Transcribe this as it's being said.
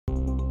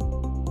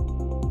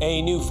A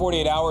new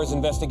 48 Hours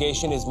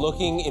investigation is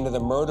looking into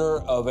the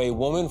murder of a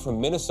woman from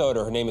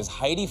Minnesota. Her name is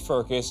Heidi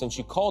Firkus, and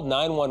she called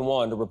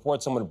 911 to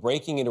report someone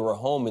breaking into her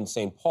home in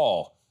St.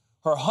 Paul.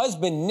 Her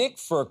husband, Nick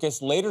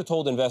Firkus, later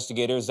told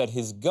investigators that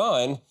his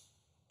gun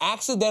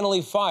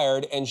accidentally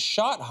fired and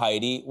shot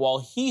Heidi while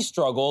he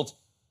struggled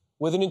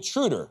with an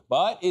intruder.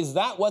 But is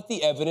that what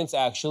the evidence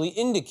actually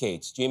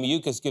indicates? Jamie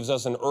Yuccas gives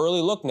us an early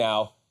look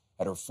now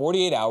at her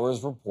 48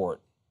 Hours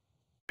report.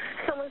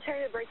 Someone's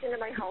trying to break into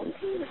my home.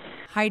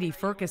 Heidi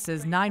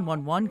Firkus's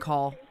 911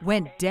 call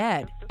went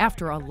dead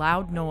after a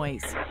loud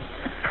noise.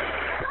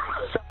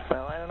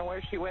 Well, I don't know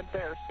where she went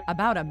there.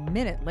 About a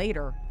minute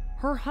later,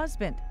 her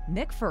husband,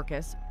 Nick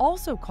Firkus,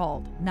 also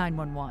called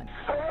 911.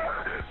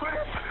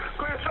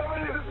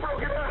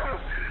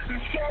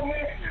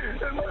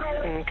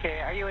 Okay,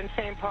 are you in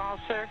St. Paul,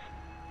 sir?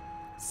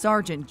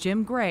 Sergeant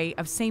Jim Gray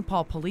of St.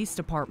 Paul Police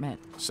Department.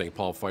 St.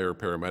 Paul fire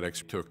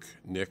paramedics took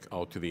Nick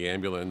out to the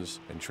ambulance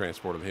and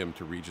transported him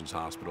to Regions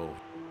Hospital.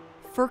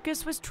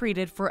 Firkus was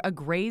treated for a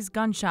grazed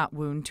gunshot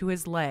wound to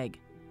his leg.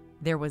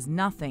 There was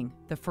nothing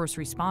the first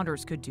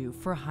responders could do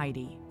for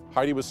Heidi.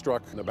 Heidi was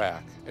struck in the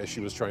back as she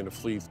was trying to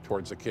flee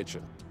towards the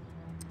kitchen.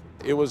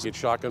 It was a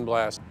shotgun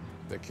blast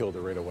that killed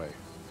her right away.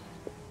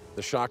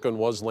 The shotgun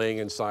was laying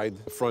inside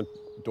the front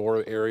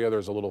door area.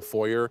 There's a little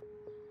foyer.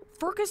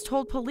 Firkus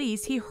told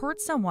police he heard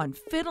someone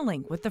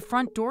fiddling with the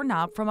front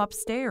doorknob from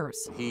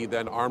upstairs. He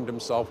then armed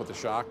himself with a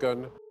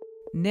shotgun.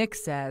 Nick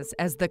says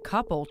as the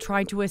couple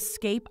tried to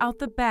escape out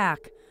the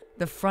back,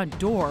 the front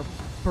door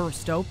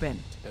burst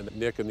open. And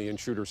Nick and the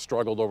intruder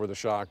struggled over the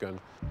shotgun.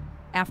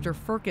 After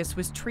Firkus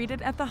was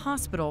treated at the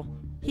hospital,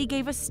 he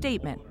gave a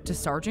statement to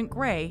Sergeant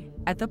Gray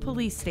at the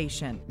police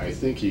station. I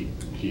think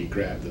he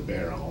grabbed the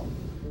barrel.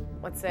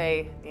 Let's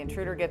say the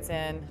intruder gets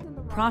in.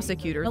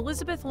 Prosecutor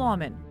Elizabeth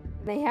Lawman.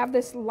 They have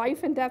this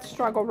life and death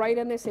struggle right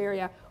in this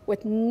area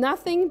with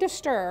nothing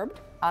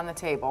disturbed. On the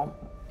table.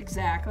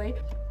 Exactly.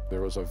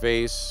 There was a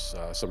vase,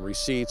 some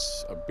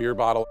receipts, a beer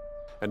bottle,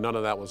 and none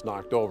of that was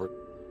knocked over.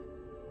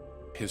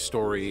 His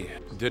story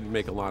didn't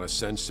make a lot of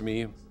sense to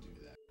me.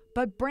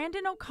 But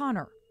Brandon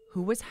O'Connor,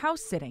 who was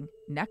house sitting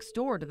next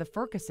door to the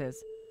Firkuses,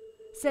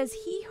 says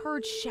he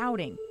heard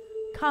shouting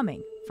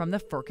coming from the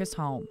Firkus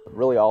home.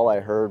 Really all I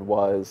heard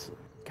was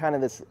kind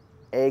of this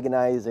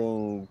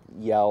agonizing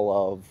yell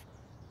of,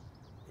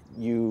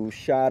 "You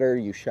shot her,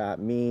 you shot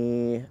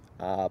me,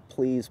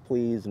 please,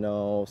 please,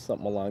 no,"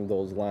 something along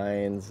those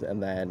lines,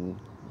 and then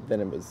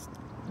it was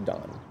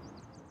done.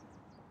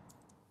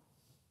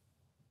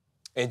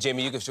 And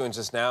Jamie Yuccas joins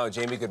us now.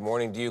 Jamie, good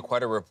morning to you.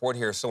 Quite a report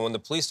here. So when the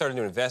police started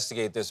to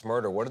investigate this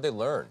murder, what did they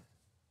learn?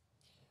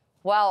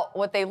 Well,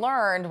 what they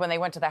learned when they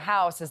went to the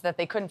house is that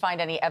they couldn't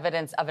find any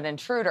evidence of an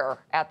intruder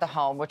at the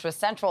home, which was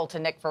central to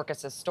Nick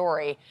Firkus's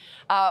story.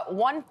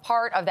 One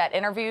part of that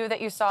interview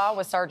that you saw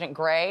with Sergeant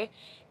Gray,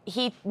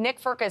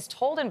 Nick Firkus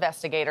told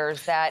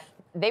investigators that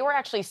they were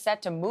actually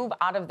set to move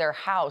out of their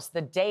house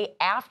the day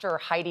after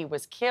Heidi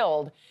was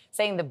killed,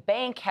 saying the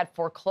bank had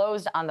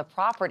foreclosed on the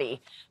property.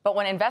 But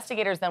when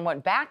investigators then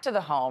went back to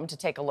the home to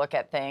take a look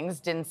at things,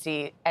 didn't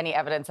see any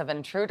evidence of an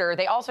intruder.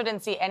 They also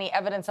didn't see any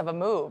evidence of a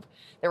move.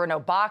 There were no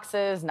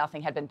boxes,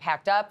 nothing had been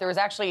packed up. There was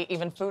actually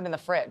even food in the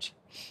fridge.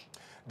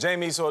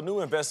 Jamie, so a new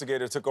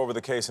investigator took over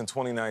the case in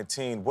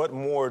 2019. What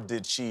more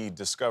did she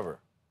discover?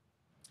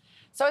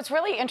 So it's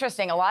really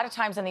interesting. A lot of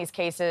times in these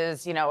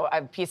cases, you know,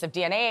 a piece of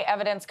DNA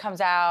evidence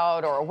comes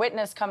out or a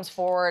witness comes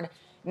forward.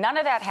 None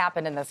of that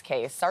happened in this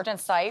case. Sergeant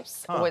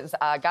Sipes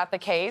got the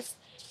case.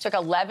 Took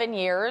 11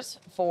 years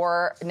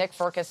for Nick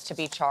Firkus to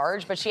be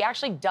charged, but she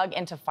actually dug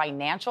into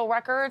financial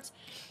records,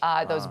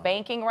 those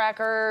banking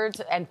records,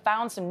 and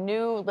found some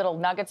new little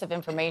nuggets of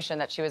information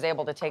that she was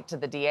able to take to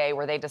the DA,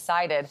 where they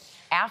decided,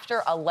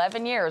 after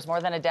 11 years, more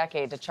than a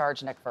decade, to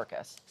charge Nick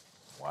Firkus.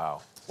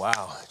 Wow.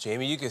 Wow.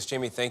 Jamie Yuccas.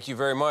 Jamie, thank you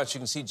very much. You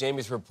can see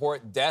Jamie's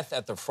report, Death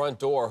at the Front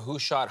Door, Who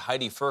Shot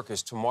Heidi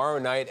Firkus, tomorrow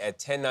night at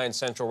 10/9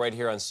 Central right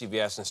here on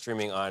CBS and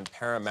streaming on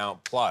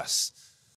Paramount+.